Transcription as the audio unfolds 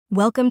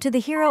Welcome to the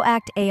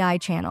HeroAct AI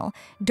channel.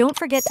 Don't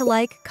forget to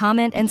like,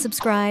 comment, and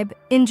subscribe.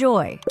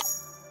 Enjoy!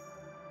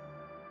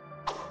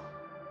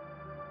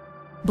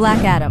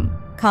 Black Adam,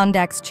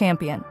 Kondak's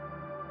champion.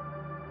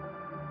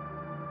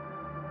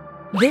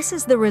 This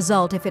is the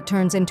result if it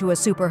turns into a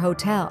super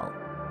hotel.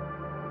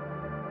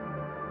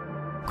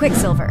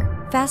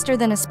 Quicksilver, faster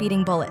than a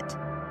speeding bullet.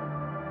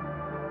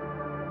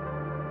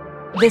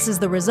 This is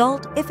the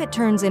result if it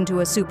turns into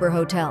a super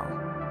hotel.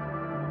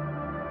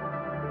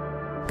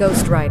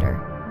 Ghost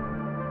Rider.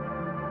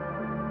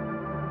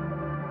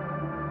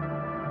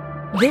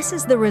 This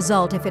is the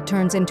result if it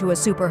turns into a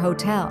super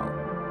hotel.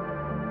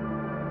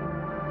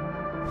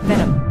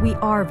 Venom, we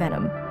are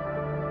Venom.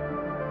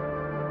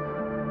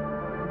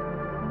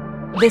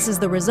 This is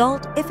the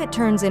result if it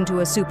turns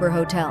into a super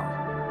hotel.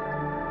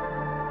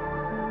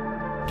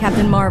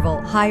 Captain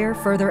Marvel, higher,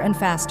 further, and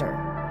faster.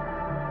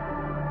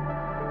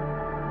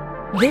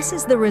 This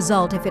is the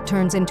result if it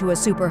turns into a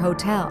super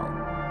hotel.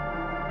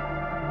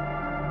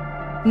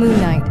 Moon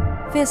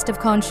Knight, Fist of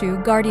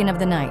Khonshu, Guardian of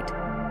the Night.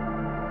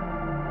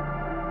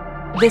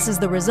 This is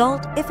the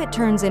result if it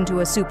turns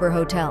into a super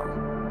hotel.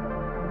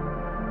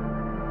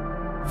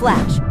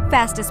 Flash,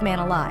 fastest man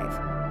alive.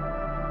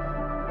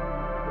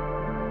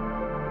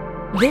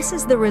 This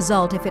is the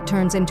result if it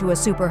turns into a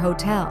super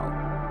hotel.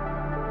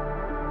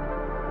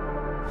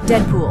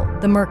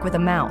 Deadpool, the merc with a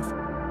mouth.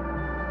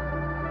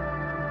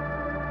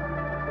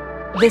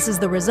 This is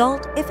the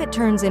result if it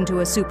turns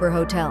into a super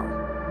hotel.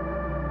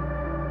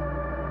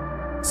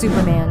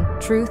 Superman,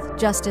 truth,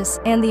 justice,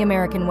 and the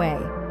American way.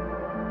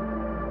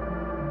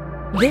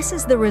 This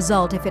is the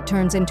result if it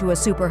turns into a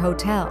super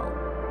hotel.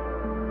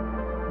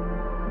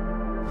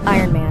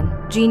 Iron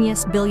Man,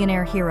 genius,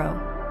 billionaire, hero.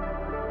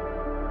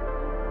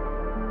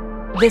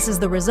 This is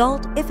the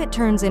result if it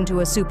turns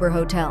into a super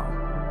hotel.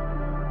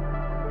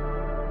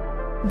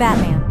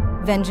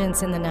 Batman,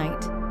 vengeance in the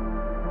night.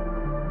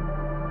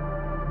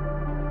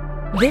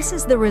 This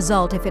is the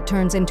result if it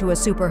turns into a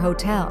super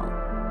hotel.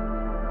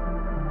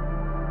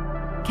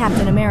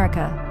 Captain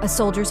America, a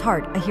soldier's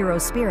heart, a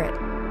hero's spirit.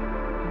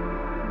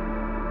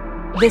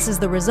 This is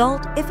the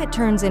result if it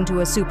turns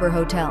into a super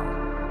hotel.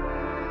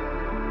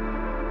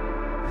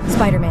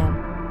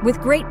 Spider-Man,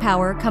 with great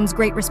power comes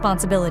great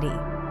responsibility.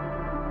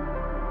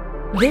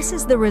 This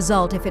is the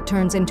result if it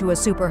turns into a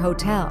super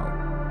hotel.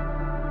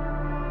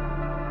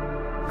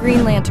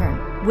 Green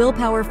Lantern,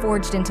 willpower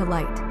forged into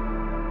light.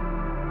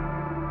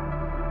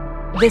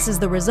 This is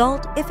the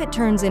result if it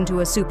turns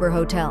into a super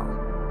hotel.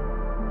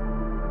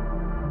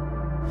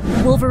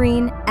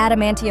 Wolverine,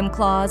 adamantium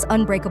claws,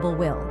 unbreakable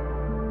will.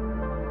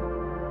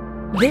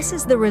 This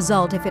is the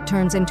result if it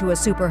turns into a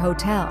super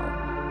hotel.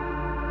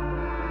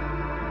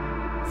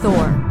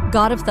 Thor,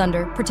 god of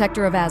thunder,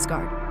 protector of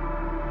Asgard.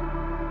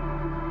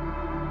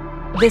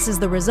 This is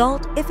the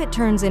result if it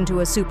turns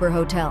into a super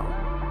hotel.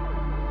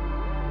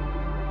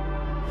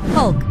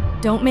 Hulk,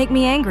 don't make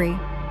me angry.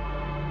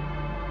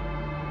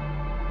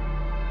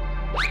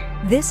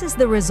 This is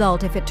the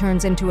result if it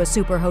turns into a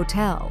super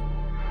hotel.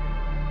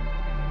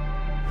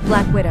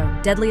 Black Widow,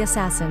 deadly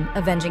assassin,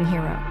 avenging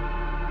hero.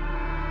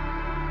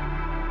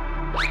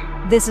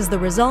 This is the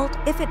result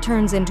if it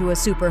turns into a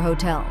super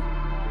hotel.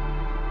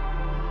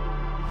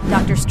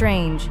 Doctor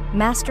Strange,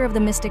 master of the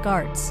mystic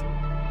arts.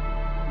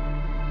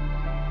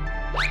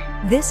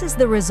 This is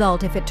the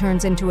result if it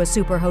turns into a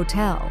super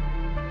hotel.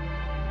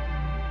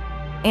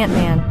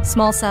 Ant-Man,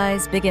 small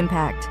size, big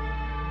impact.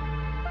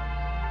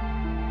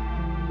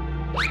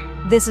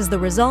 This is the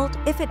result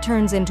if it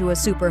turns into a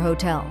super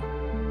hotel.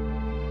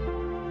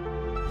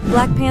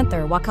 Black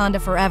Panther,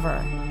 Wakanda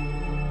forever.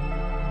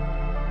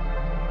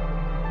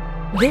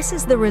 This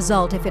is the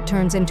result if it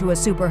turns into a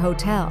super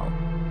hotel.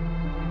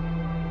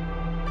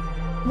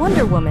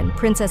 Wonder Woman,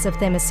 Princess of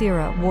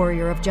Themyscira,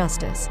 warrior of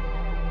justice.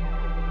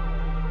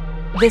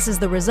 This is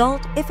the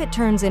result if it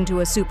turns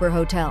into a super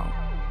hotel.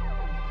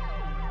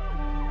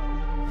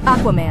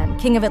 Aquaman,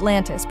 King of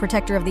Atlantis,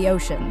 protector of the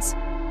oceans.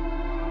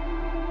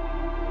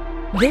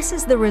 This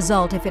is the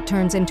result if it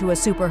turns into a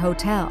super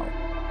hotel.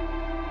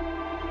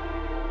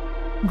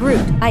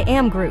 Groot, I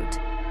am Groot.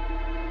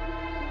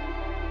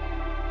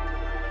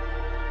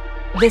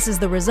 This is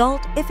the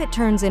result if it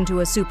turns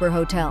into a super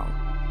hotel.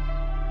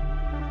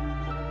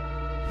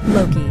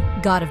 Loki,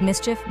 god of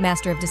mischief,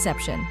 master of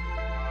deception.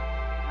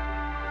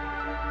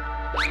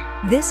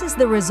 This is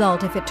the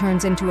result if it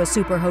turns into a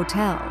super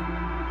hotel.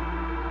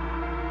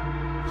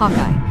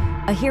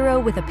 Hawkeye, a hero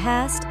with a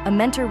past, a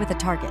mentor with a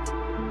target.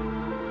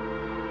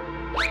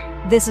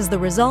 This is the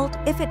result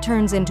if it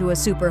turns into a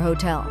super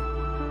hotel.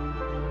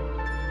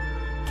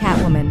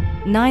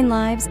 Catwoman, 9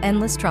 lives,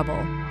 endless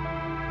trouble.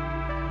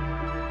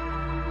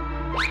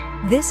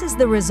 This is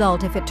the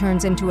result if it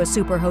turns into a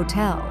super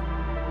hotel.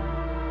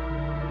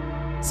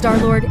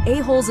 Star-Lord,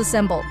 a-holes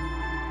assemble.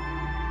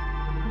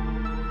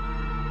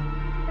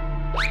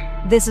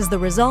 This is the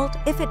result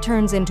if it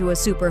turns into a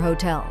super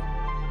hotel.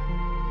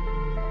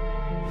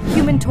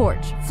 Human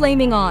Torch,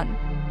 flaming on.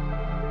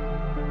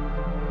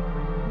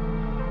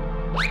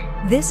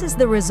 This is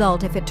the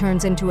result if it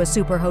turns into a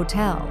super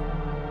hotel.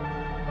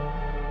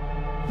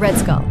 Red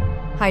Skull,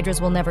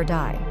 Hydras will never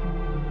die.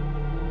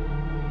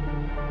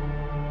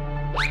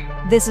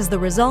 This is the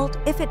result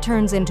if it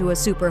turns into a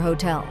super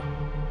hotel.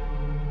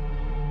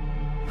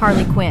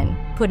 Harley Quinn,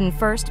 put in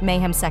first,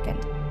 mayhem second.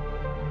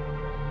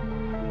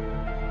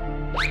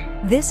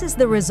 This is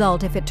the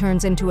result if it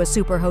turns into a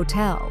super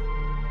hotel.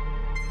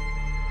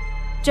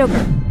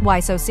 Joker, why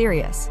so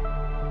serious?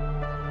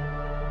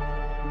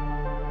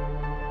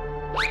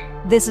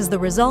 This is the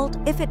result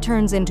if it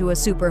turns into a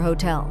super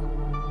hotel.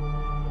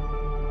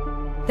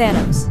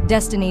 Thanos,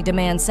 destiny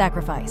demands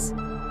sacrifice.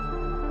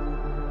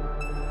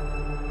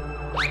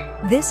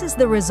 This is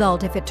the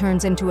result if it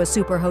turns into a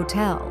super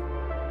hotel.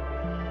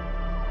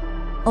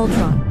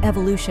 Ultron,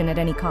 evolution at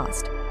any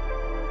cost.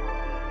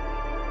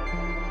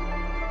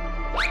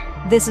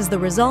 This is the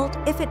result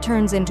if it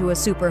turns into a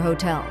super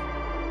hotel.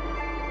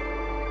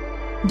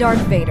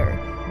 Darth Vader,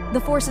 the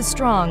Force is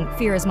strong,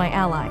 fear is my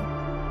ally.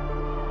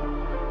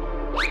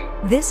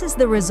 This is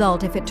the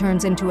result if it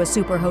turns into a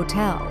super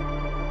hotel.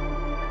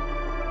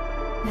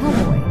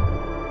 Hellboy.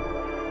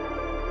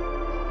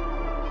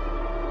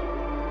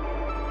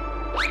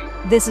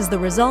 This is the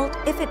result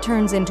if it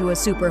turns into a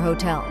super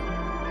hotel.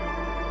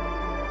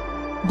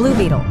 Blue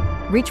Beetle,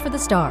 reach for the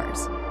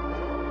stars.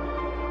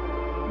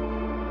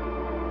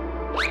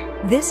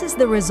 This is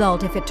the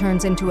result if it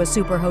turns into a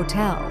super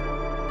hotel.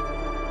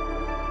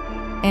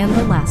 And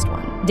the last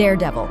one,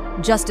 Daredevil,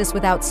 justice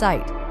without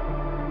sight.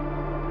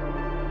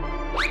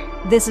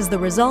 This is the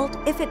result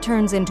if it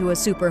turns into a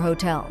super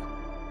hotel.